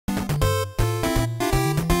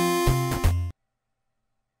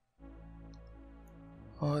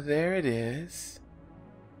Oh, there it is.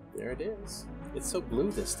 There it is. It's so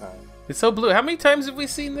blue this time. It's so blue. How many times have we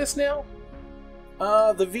seen this now?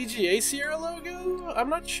 The VGA Sierra logo? I'm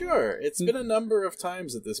not sure. It's been a number of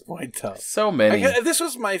times at this point, though. So many. This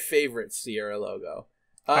was my favorite Sierra logo.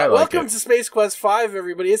 welcome to Space Quest 5,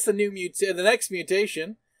 everybody. It's the the Next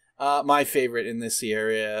Mutation. My favorite in this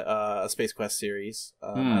Sierra Space Quest series.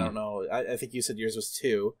 I don't know. I think you said yours was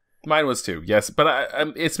 2. Mine was 2, yes.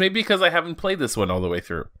 But it's maybe because I haven't played this one all the way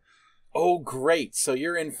through. Oh, great! So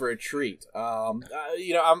you're in for a treat. I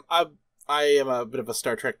am a bit of a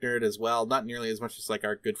Star Trek nerd as well. Not nearly as much as like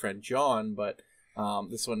our good friend John, but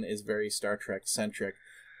this one is very Star Trek centric.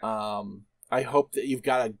 I hope that you've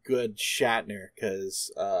got a good Shatner,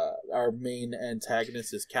 because our main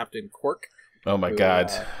antagonist is Captain Quark. Oh my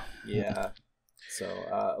god! Yeah.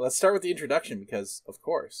 So let's start with the introduction, because of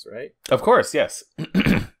course, right? Of course, yes.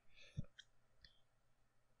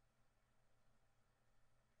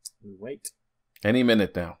 We wait. Any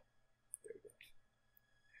minute now.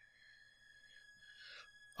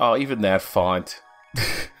 Oh, even that font.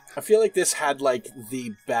 I feel like this had like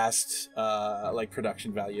the best like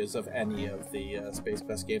production values of any of the Space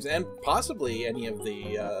Quest games, and possibly any of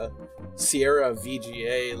the Sierra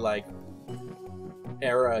VGA like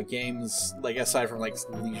era games, like aside from like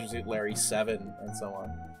Leisure Suit Larry 7 and so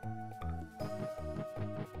on.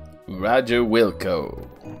 Roger Wilco,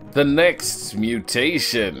 the Next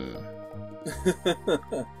Mutation.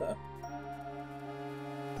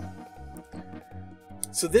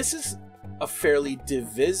 So this is a fairly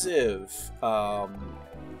divisive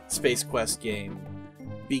Space Quest game,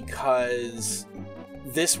 because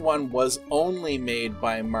this one was only made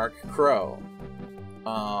by Mark Crowe.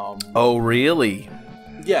 Oh, really?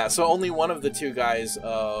 Yeah, so only one of the two guys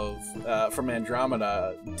from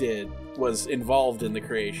Andromeda was involved in the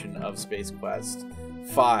creation of Space Quest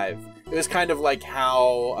 5. It was kind of like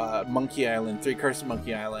how Monkey Island, 3 Curse of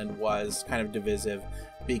Monkey Island, was kind of divisive,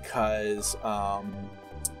 because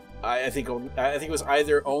I think it was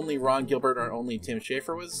either only Ron Gilbert or only Tim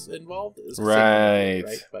Schafer was involved. Right.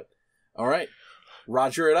 But all right,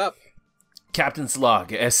 Roger it up. Captain's Log,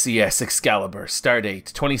 SCS Excalibur,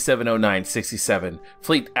 Stardate 270967,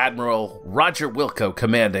 Fleet Admiral Roger Wilco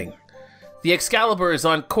commanding. The Excalibur is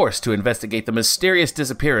on course to investigate the mysterious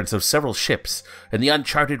disappearance of several ships in the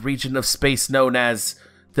uncharted region of space known as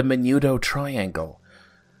the Menudo Triangle.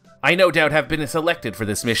 I no doubt have been selected for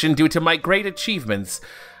this mission due to my great achievements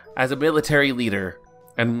as a military leader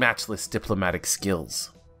and matchless diplomatic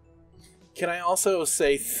skills. Can I also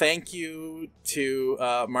say thank you to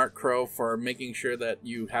Mark Crowe for making sure that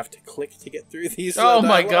you have to click to get through these Oh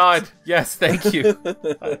my dialogues? god, yes, thank you.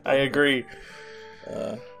 I agree.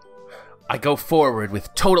 I go forward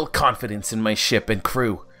with total confidence in my ship and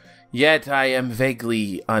crew, yet I am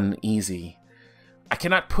vaguely uneasy. I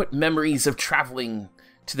cannot put memories of traveling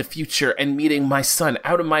to the future and meeting my son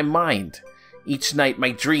out of my mind. Each night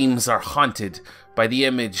my dreams are haunted by the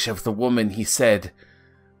image of the woman he said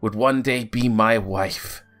would one day be my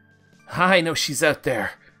wife. I know she's out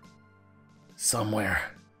there.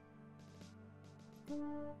 Somewhere.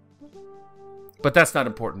 But that's not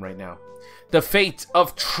important right now. The fate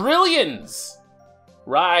of trillions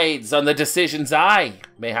rides on the decisions I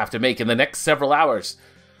may have to make in the next several hours.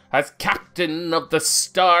 As captain of the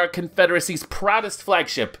Star Confederacy's proudest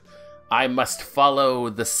flagship, I must follow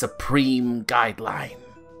the supreme guideline.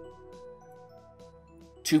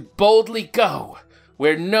 To boldly go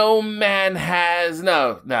where no man has...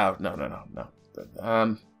 No.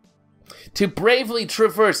 To bravely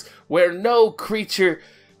traverse where no creature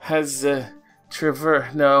has...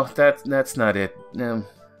 No, that's not it. No.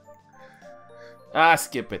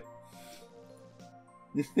 Skip it.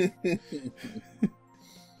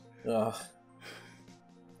 Oh,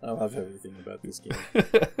 I love everything about this game.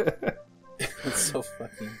 It's so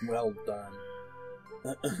fucking well done.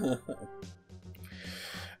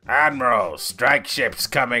 Admiral, strike ships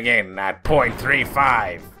coming in at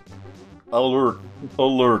 .35. Alert,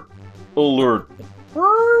 alert, alert.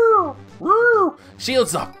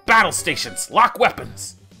 Shields up, battle stations, lock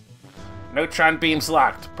weapons. Neutron beams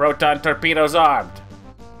locked, proton torpedoes armed.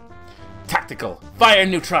 Tactical, fire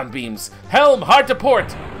neutron beams, helm hard to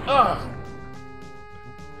port. Ugh.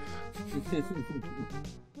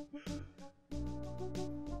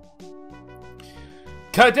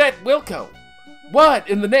 Cadet Wilco, what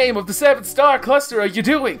in the name of the 7-star cluster are you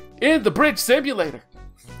doing in the bridge simulator?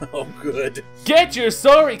 Oh, good. Get your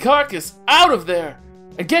sorry carcass out of there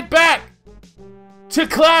and get back to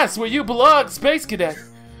class where you belong, Space Cadet.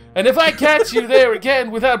 And if I catch you there again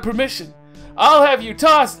without permission, I'll have you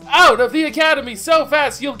tossed out of the academy so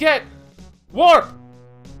fast you'll get warp,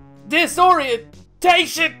 disorient,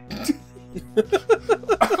 mutation!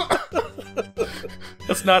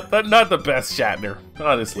 That's not the best Shatner,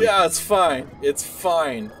 honestly. Yeah, it's fine. It's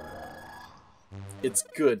fine. It's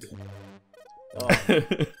good. Oh.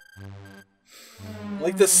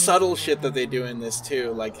 Like the subtle shit that they do in this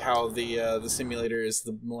too, like how the simulator is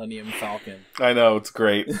the Millennium Falcon. I know, it's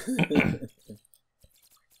great.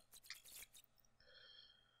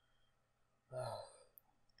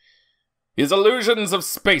 His illusions of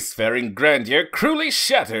spacefaring grandeur cruelly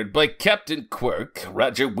shattered by Captain Quirk,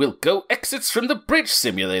 Roger Wilco exits from the bridge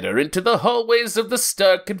simulator into the hallways of the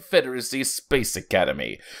Star Confederacy Space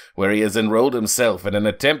Academy, where he has enrolled himself in an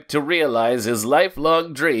attempt to realize his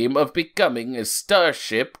lifelong dream of becoming a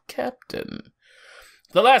starship captain.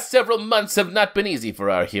 The last several months have not been easy for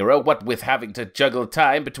our hero, what with having to juggle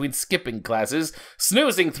time between skipping classes,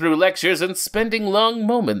 snoozing through lectures, and spending long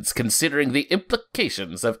moments considering the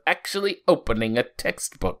implications of actually opening a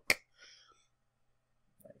textbook.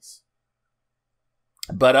 Nice.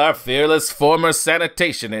 But our fearless former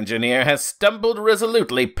sanitation engineer has stumbled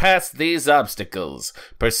resolutely past these obstacles,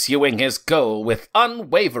 pursuing his goal with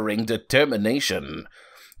unwavering determination,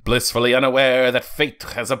 blissfully unaware that fate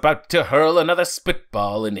is about to hurl another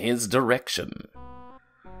spitball in his direction.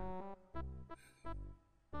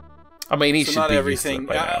 I mean, he should not be everything. used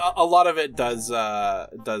to it by now. A lot of it does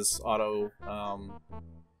auto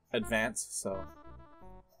advance, so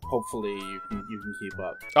hopefully you can keep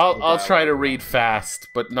up. I'll try to read fast,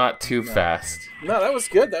 but not too fast. No, that was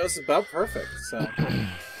good. That was about perfect. So,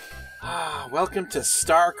 welcome to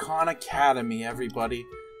Starcon Academy, everybody.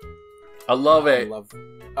 I love it.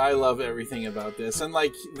 I love everything about this, and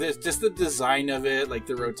like this, just the design of it, like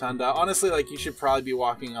the rotunda. Honestly, like you should probably be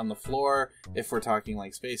walking on the floor if we're talking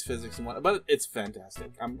like space physics and whatnot. But it's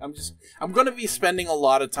fantastic. I'm going to be spending a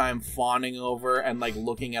lot of time fawning over and like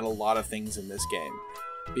looking at a lot of things in this game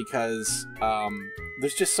because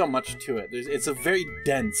there's just so much to it. It's a very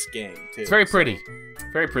dense game too. It's very pretty.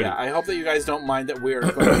 Very pretty. Yeah, I hope that you guys don't mind that we're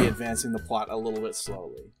going to be advancing the plot a little bit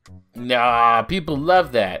slowly. Nah, people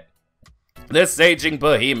love that. This aging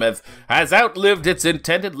behemoth has outlived its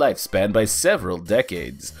intended lifespan by several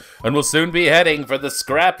decades, and will soon be heading for the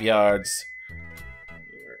scrapyards.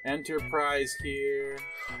 Your Enterprise here.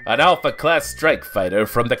 An Alpha-class strike fighter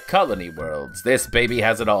from the colony worlds, this baby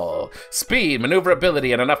has it all. Speed,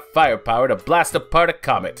 maneuverability, and enough firepower to blast apart a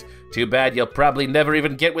comet. Too bad you'll probably never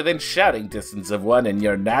even get within shouting distance of one in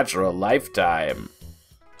your natural lifetime.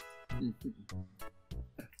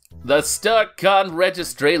 The Starcon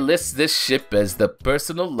registry lists this ship as the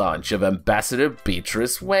personal launch of Ambassador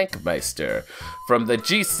Beatrice Wankmeister from the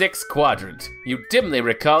G6 Quadrant. You dimly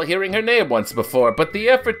recall hearing her name once before, but the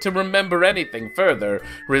effort to remember anything further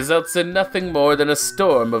results in nothing more than a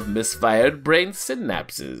storm of misfired brain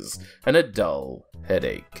synapses and a dull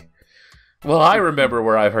headache. Well, I remember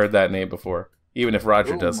where I've heard that name before, even if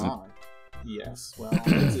Roger doesn't. My. Yes, well,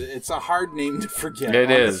 it's a hard name to forget.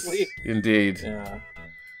 It honestly. is, indeed. Yeah.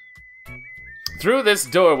 Through this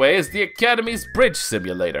doorway is the Academy's bridge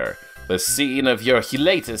simulator, the scene of your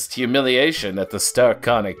latest humiliation at the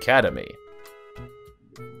Starcon Academy.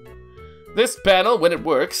 This panel, when it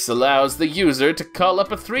works, allows the user to call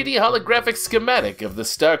up a 3D holographic schematic of the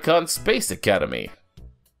Starcon Space Academy.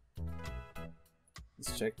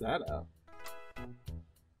 Let's check that out.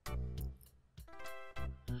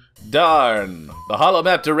 Darn, the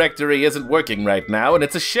holomap directory isn't working right now, and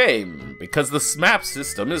it's a shame, because the map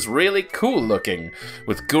system is really cool looking,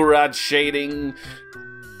 with Gouraud shading,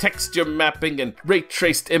 texture mapping, and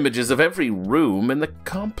ray-traced images of every room in the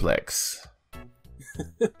complex.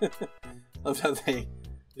 Love how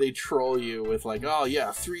they troll you with like, oh yeah,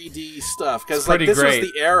 3D stuff, because like this great,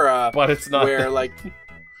 was the era but it's not where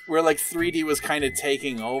 3D was kind of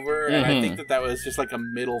taking over, and I think that was just like a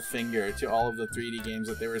middle finger to all of the 3D games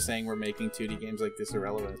that they were saying were making 2D games like this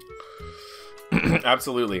irrelevant.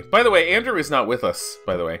 Absolutely. By the way, Andrew is not with us,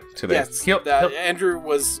 by the way, today. Yes, Andrew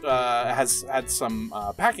has had some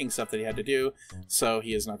packing stuff that he had to do, so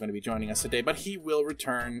he is not going to be joining us today, but he will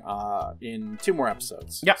return in 2 more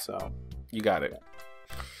episodes. Yeah, so you got it.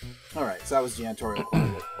 Yeah. All right, so that was janitorial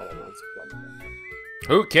closet, whatever it's called.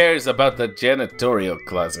 Who cares about the janitorial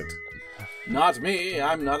closet? Not me.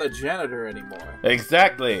 I'm not a janitor anymore.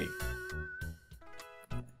 Exactly.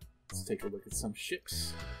 Let's take a look at some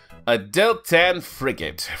ships. A Deltan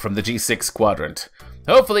frigate from the G6 Quadrant.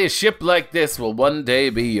 Hopefully a ship like this will one day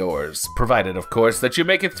be yours, provided, of course, that you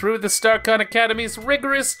make it through the Starcon Academy's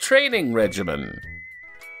rigorous training regimen.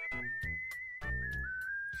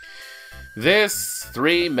 This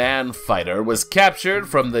 3-man fighter was captured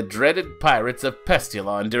from the dreaded pirates of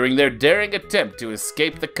Pestilon during their daring attempt to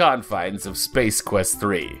escape the confines of Space Quest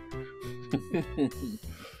 3.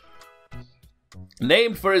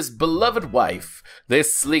 Named for his beloved wife,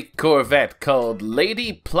 this sleek Corvette called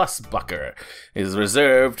Lady Plusbucker is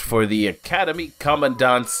reserved for the Academy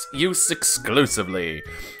Commandant's use exclusively.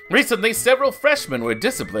 Recently, several freshmen were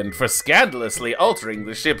disciplined for scandalously altering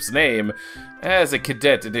the ship's name as a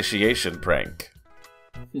cadet initiation prank.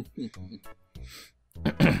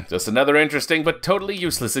 Just another interesting but totally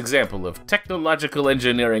useless example of technological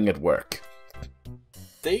engineering at work.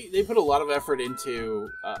 They put a lot of effort into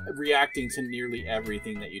reacting to nearly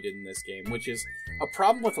everything that you did in this game, which is a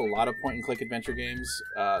problem with a lot of point-and-click adventure games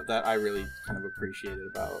that I really kind of appreciated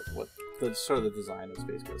about what the sort of the design of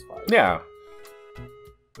Space Quest 5. Yeah.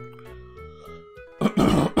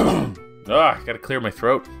 I gotta clear my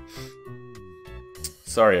throat.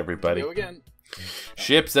 Sorry, everybody. Go again.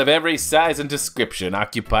 Ships of every size and description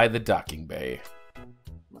occupy the docking bay.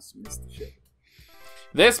 Must have missed the ship.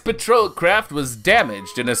 This patrol craft was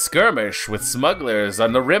damaged in a skirmish with smugglers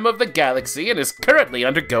on the rim of the galaxy and is currently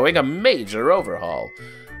undergoing a major overhaul.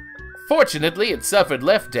 Fortunately, it suffered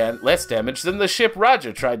less damage than the ship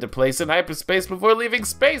Roger tried to place in hyperspace before leaving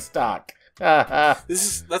space dock.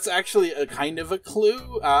 That's actually a kind of a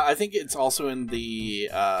clue. I think it's also in the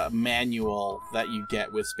manual that you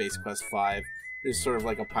get with Space Quest 5. There's sort of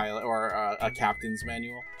like a pilot or a captain's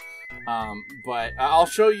manual. But I'll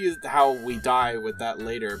show you how we die with that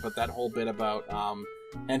later. But that whole bit about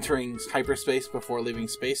entering hyperspace before leaving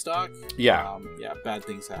space dock. Yeah. Yeah, bad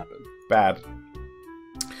things happen. Bad.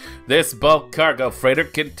 This bulk cargo freighter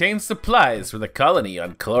contains supplies for the colony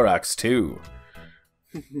on Clorox 2.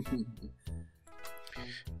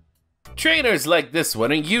 Trainers like this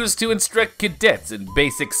one are used to instruct cadets in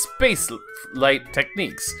basic space flight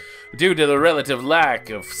techniques. Due to the relative lack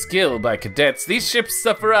of skill by cadets, these ships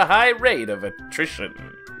suffer a high rate of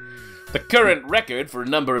attrition. The current record for a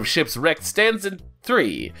number of ships wrecked stands at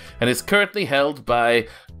 3, and is currently held by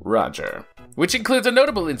Roger, which includes a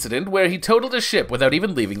notable incident where he totaled a ship without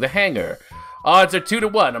even leaving the hangar. Odds are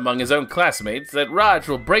 2-1 among his own classmates that Raj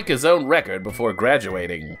will break his own record before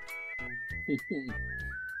graduating.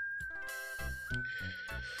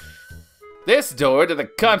 This door to the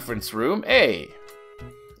conference room A.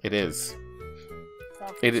 It is.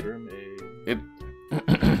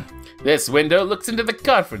 This window looks into the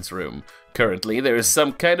conference room. Currently, there is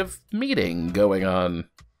some kind of meeting going on.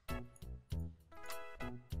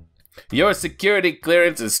 Your security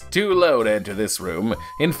clearance is too low to enter this room.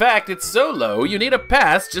 In fact, it's so low you need a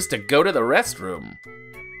pass just to go to the restroom.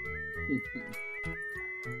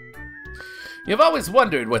 You've always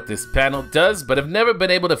wondered what this panel does, but have never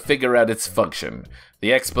been able to figure out its function.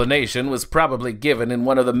 The explanation was probably given in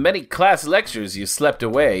one of the many class lectures you slept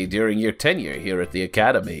away during your tenure here at the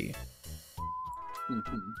Academy. Alright,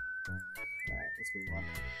 let's move on.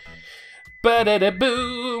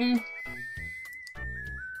 Ba-da-da-boom!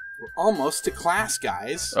 We're almost to class,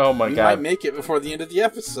 guys. Oh my god. We might make it before the end of the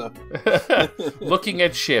episode. Looking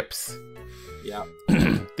at ships. Yeah.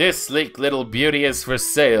 This sleek little beauty is for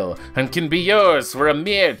sale and can be yours for a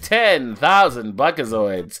mere 10,000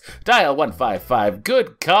 buckazoids. Dial 155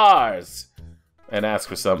 good cars and ask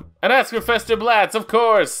for some. And ask for Fester Blatz, of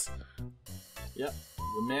course. Yep,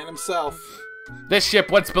 the man himself. This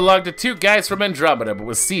ship once belonged to 2 guys from Andromeda, but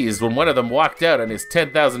was seized when one of them walked out on his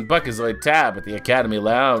 10,000 buckazoid tab at the Academy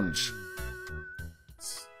Lounge.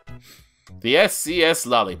 The SCS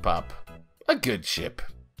Lollipop. A good ship.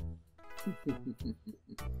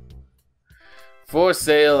 For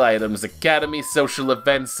sale items, Academy social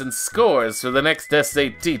events, and scores for the next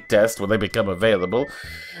SAT test when they become available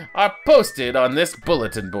are posted on this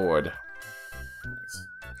bulletin board.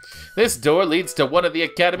 This door leads to one of the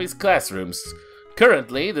Academy's classrooms.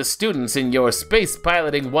 Currently, the students in your Space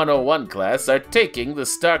Piloting 101 class are taking the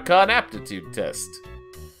Starcon aptitude test.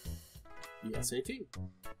 The SAT.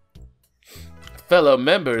 Fellow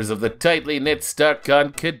members of the tightly knit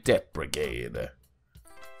Starcon Cadet Brigade.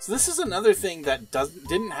 So this is another thing that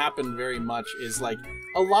didn't happen very much, is like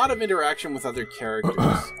a lot of interaction with other characters.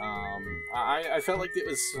 I felt like it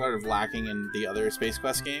was sort of lacking in the other Space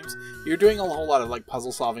Quest games. You're doing a whole lot of like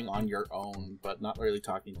puzzle solving on your own, but not really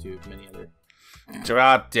talking to many other.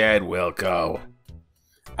 Drop dead, Wilco.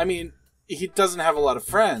 I mean, he doesn't have a lot of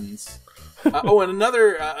friends. And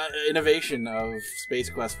another innovation of Space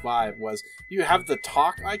Quest 5 was you have the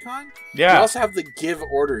talk icon. Yeah. You also have the give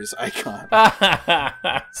orders icon.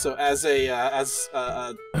 So as a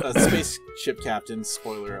spaceship captain,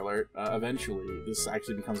 spoiler alert, eventually this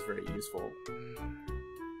actually becomes very useful.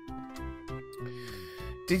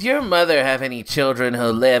 Did your mother have any children who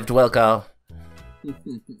lived, Wilco?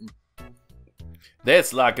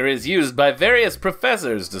 This locker is used by various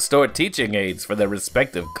professors to store teaching aids for their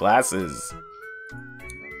respective classes.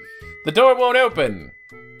 The door won't open.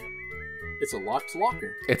 It's a locked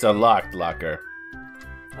locker. It's a locked locker.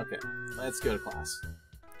 Okay, let's go to class.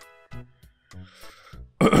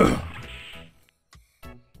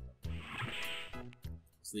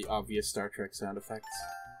 It's the obvious Star Trek sound effects.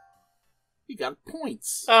 You got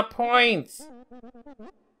points. A point.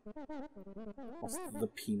 What's the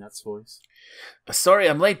Peanuts voice? Sorry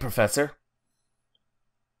I'm late, Professor.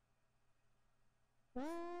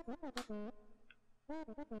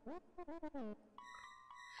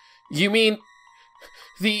 You mean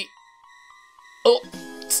the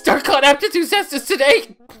Starcon aptitude test is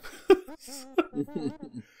today?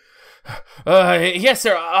 Yes,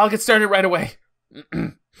 sir. I'll get started right away.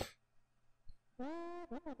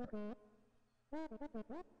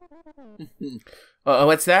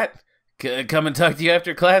 What's that? Come and talk to you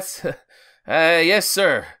after class? Yes,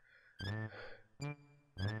 sir.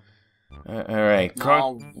 All right.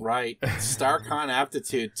 All right. Starcon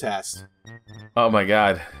aptitude test. Oh my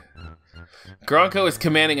God. Gronko is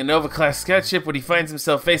commanding a Nova-class scout ship when he finds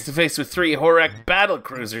himself face-to-face with 3 Horak battle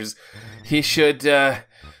cruisers. He should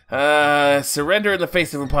surrender in the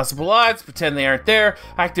face of impossible odds, pretend they aren't there,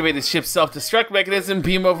 activate his ship's self-destruct mechanism,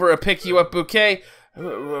 beam over a pick-you-up bouquet,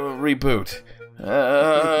 reboot.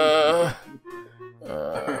 Alright,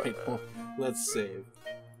 well, let's save.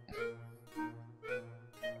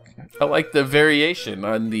 I like the variation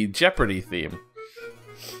on the Jeopardy theme.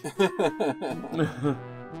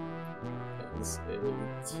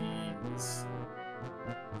 SATs.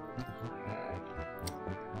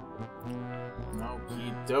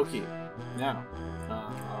 Okie dokie. Now,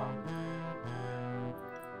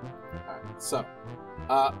 alright, so,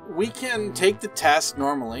 we can take the test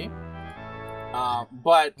normally,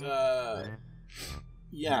 but,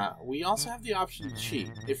 yeah, we also have the option to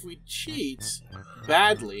cheat. If we cheat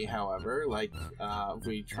badly, however, like, if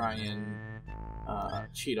we try and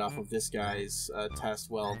cheat off of this guy's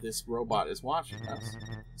test while this robot is watching us.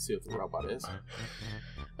 Let's see what the robot is.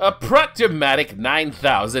 A Proctomatic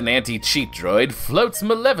 9000 anti-cheat droid floats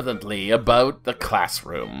malevolently about the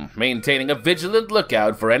classroom, maintaining a vigilant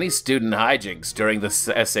lookout for any student hijinks during the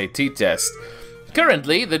SAT test.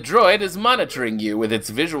 Currently, the droid is monitoring you with its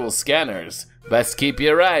visual scanners. Best keep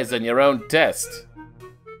your eyes on your own test.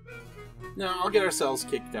 No, I'll get ourselves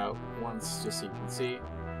kicked out once, just so you can see.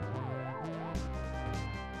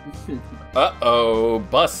 Uh-oh,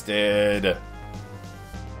 busted.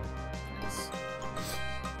 Nice.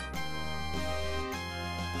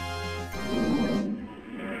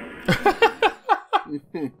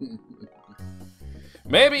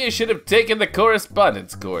 Maybe you should have taken the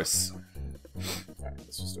correspondence course. Alright,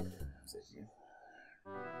 let's just start here.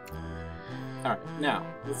 Alright, now,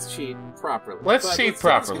 let's cheat properly. Let's cheat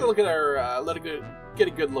properly. Let's get a look at our, get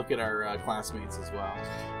a good look at our classmates as well.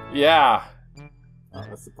 Yeah. Oh,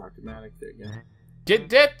 that's the Proctomatic. There you go.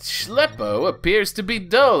 Cadet Schleppo appears to be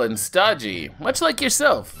dull and stodgy, much like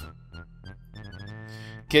yourself.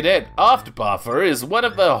 Cadet Oftboffer is one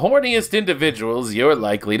of the horniest individuals you're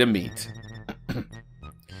likely to meet.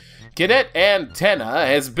 Cadet Antenna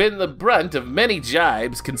has been the brunt of many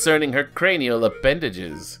jibes concerning her cranial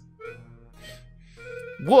appendages.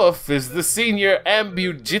 Wolf is the senior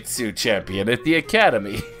Ambujitsu champion at the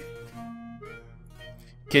academy.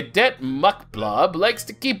 Cadet Muckblob likes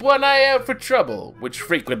to keep one eye out for trouble, which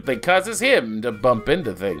frequently causes him to bump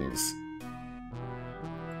into things.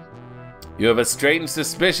 You have a strange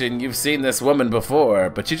suspicion you've seen this woman before,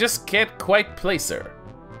 but you just can't quite place her.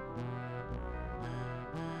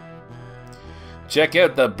 Check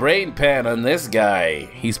out the brain pan on this guy.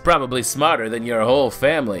 He's probably smarter than your whole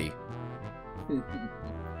family. Alright,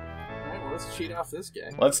 well, let's cheat off this guy.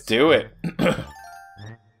 Let's do it.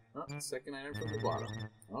 Oh, second item from the bottom.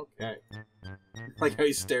 Okay. Like how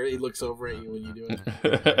he looks over at you when you do it.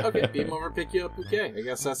 Okay, beam over, pick you up, okay. I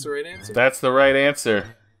guess that's the right answer. That's the right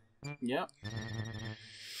answer. Yep.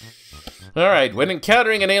 Alright, when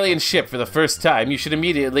encountering an alien ship for the first time, you should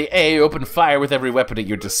immediately A. Open fire with every weapon at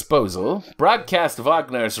your disposal, broadcast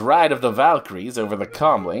Wagner's Ride of the Valkyries over the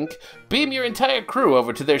comlink, beam your entire crew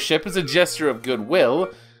over to their ship as a gesture of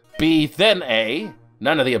goodwill, B. Then A.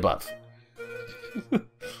 None of the above.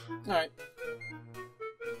 Alright.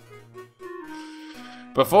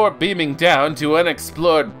 Before beaming down to an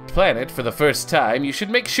unexplored planet for the first time, you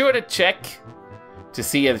should make sure to check to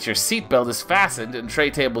see that your seatbelt is fastened and tray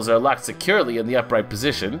tables are locked securely in the upright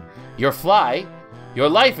position, your fly, your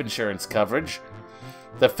life insurance coverage,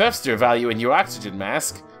 the Pfefster value in your oxygen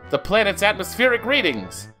mask, the planet's atmospheric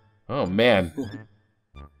readings. Oh man.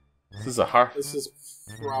 This is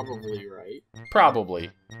probably right.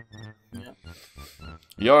 Probably. Yeah.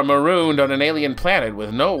 You're marooned on an alien planet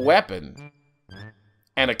with no weapon,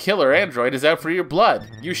 and a killer android is out for your blood.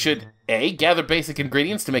 You should A. Gather basic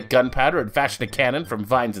ingredients to make gunpowder and fashion a cannon from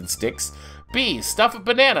vines and sticks. B. Stuff a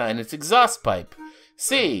banana in its exhaust pipe.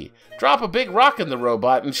 C. Drop a big rock in the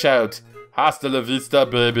robot and shout, "Hasta la vista,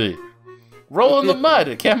 baby." Roll in the mud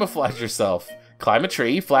and camouflage yourself. Climb a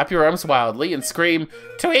tree, flap your arms wildly, and scream,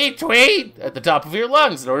 "Tweet, tweet!" at the top of your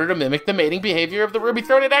lungs in order to mimic the mating behavior of the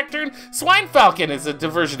ruby-throated actor swine falcon as a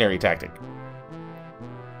diversionary tactic.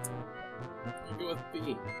 You go with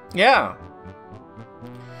B. Yeah.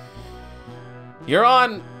 You're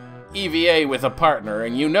on EVA with a partner,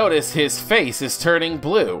 and you notice his face is turning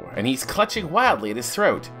blue, and he's clutching wildly at his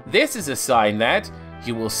throat. This is a sign that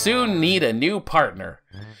you will soon need a new partner.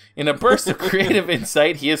 In a burst of creative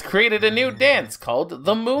insight, he has created a new dance called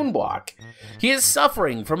the Moonwalk. He is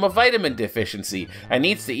suffering from a vitamin deficiency and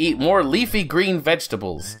needs to eat more leafy green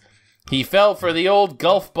vegetables. He fell for the old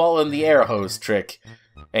golf ball in the air hose trick.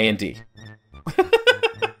 A and D.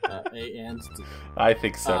 A and D. I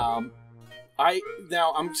think so.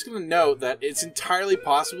 Now, I'm just going to note that it's entirely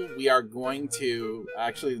possible we are going to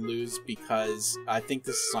actually lose because I think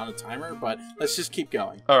this is on a timer, but let's just keep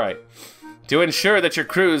going. All right. To ensure that your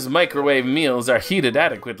crew's microwave meals are heated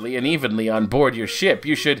adequately and evenly on board your ship,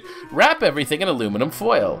 you should wrap everything in aluminum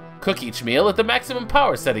foil. Cook each meal at the maximum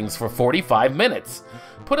power settings for 45 minutes.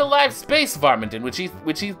 Put a live space varmint in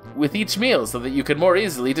with each meal so that you can more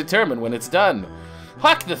easily determine when it's done.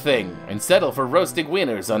 Huck the thing and settle for roasting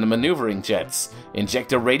wieners on the maneuvering jets.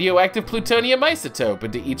 Inject a radioactive plutonium isotope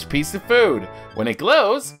into each piece of food. When it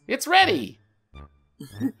glows, it's ready.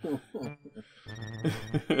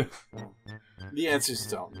 The answers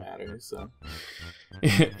don't matter, so.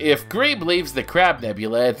 If Grebe leaves the Crab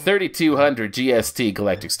Nebula at 3200 GST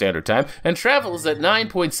Galactic Standard Time and travels at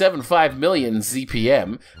 9.75 million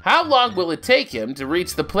ZPM, how long will it take him to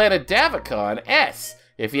reach the planet Davacon S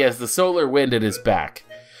if he has the solar wind at his back?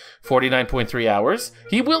 49.3 hours.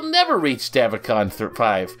 He will never reach Davacon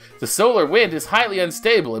 5. The solar wind is highly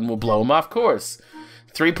unstable and will blow him off course.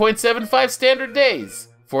 3.75 standard days.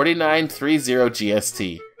 4930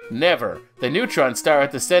 GST. Never. The neutron star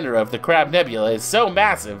at the center of the Crab Nebula is so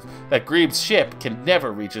massive that Grebe's ship can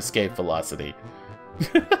never reach escape velocity.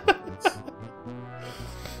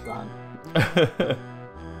 Gone.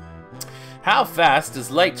 How fast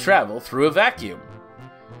does light travel through a vacuum?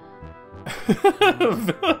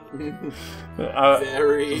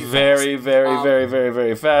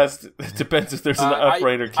 Very fast. It depends if there's an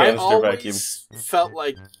upright or canister vacuum. I felt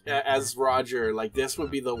like, as Roger, like this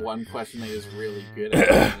would be the one question that is really good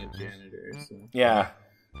at being a janitor. So. Yeah.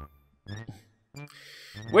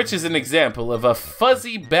 Which is an example of a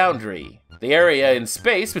fuzzy boundary. The area in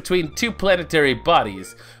space between two planetary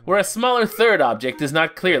bodies, where a smaller third object is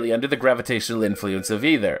not clearly under the gravitational influence of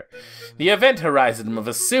either. The event horizon of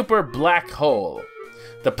a super black hole.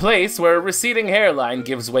 The place where a receding hairline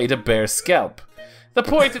gives way to bare scalp. The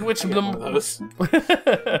point at which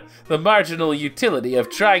the marginal utility of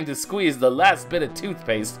trying to squeeze the last bit of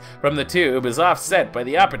toothpaste from the tube is offset by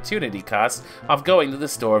the opportunity cost of going to the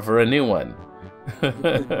store for a new one.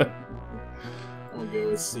 I'll go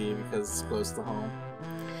with C because it's close to home.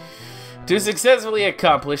 To successfully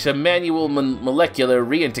accomplish a manual molecular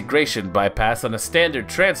reintegration bypass on a standard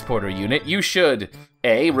transporter unit, you should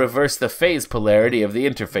A. Reverse the phase polarity of the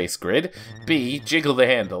interface grid. B. Jiggle the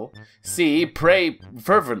handle. C. Pray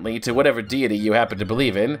fervently to whatever deity you happen to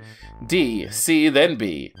believe in. D. C. Then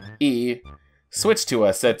B. E. Switch to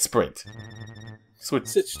us at Sprint.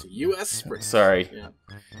 Switch to US Sprint. Sorry. Yeah.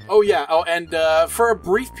 Oh, yeah. Oh, and for a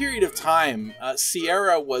brief period of time,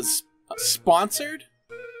 Sierra was sponsored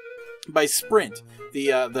by Sprint,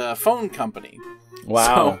 the phone company.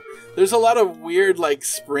 Wow. So there's a lot of weird like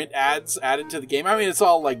Sprint ads added to the game. I mean, it's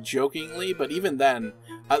all like jokingly, but even then,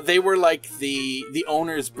 they were like the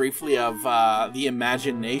owners briefly of the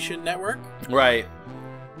Imagination Network. Right.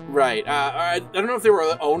 Right. I don't know if they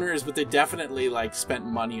were owners, but they definitely like spent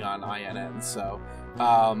money on INN. So,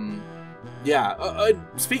 yeah.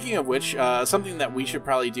 Speaking of which, something that we should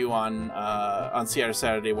probably do on Seattle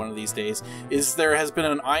Saturday one of these days is there has been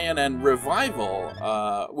an INN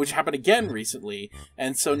revival, which happened again recently,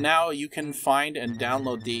 and so now you can find and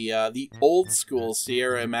download the old school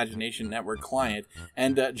Sierra Imagination Network client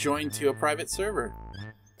and join to a private server.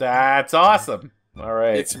 That's awesome. All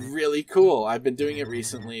right. It's really cool. I've been doing it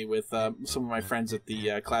recently with some of my friends at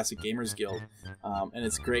the Classic Gamers Guild, and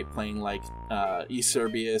it's great playing like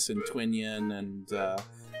Eserbius and Twinion and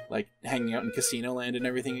like hanging out in Casino Land and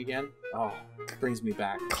everything again. Oh, it brings me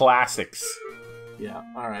back. Classics. Yeah.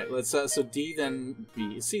 All right. Let's. So D then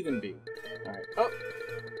B. C then B. All right. Oh,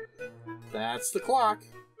 that's the clock.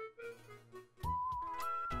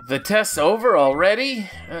 The test's over already?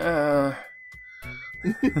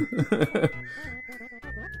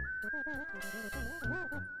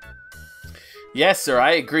 Yes, sir,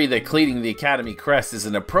 I agree that cleaning the Academy crest is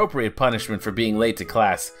an appropriate punishment for being late to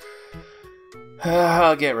class.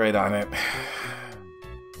 I'll get right on it.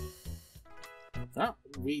 No,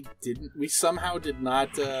 we didn't. We somehow did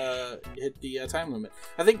not hit the time limit.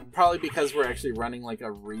 I think probably because we're actually running like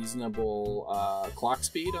a reasonable clock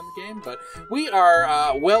speed on the game, but we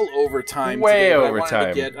are well over time. Way today, over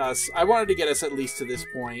time. I wanted to get us at least to this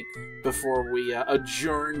point before we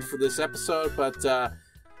adjourned for this episode, but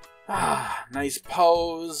nice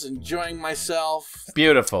pose, enjoying myself.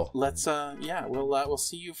 Beautiful. Let's we'll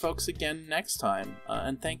see you folks again next time,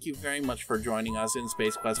 and thank you very much for joining us in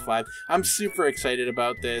Space Quest 5. I'm super excited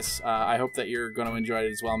about this. I hope that you're going to enjoy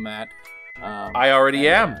it as well, Matt. I already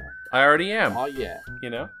am. Oh yeah. You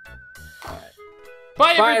know. All right.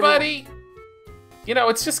 Bye everybody. You know,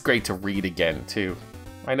 it's just great to read again too.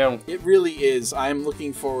 I know. It really is. I'm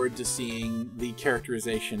looking forward to seeing the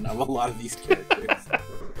characterization of a lot of these characters.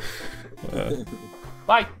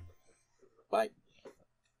 Bye. Bye.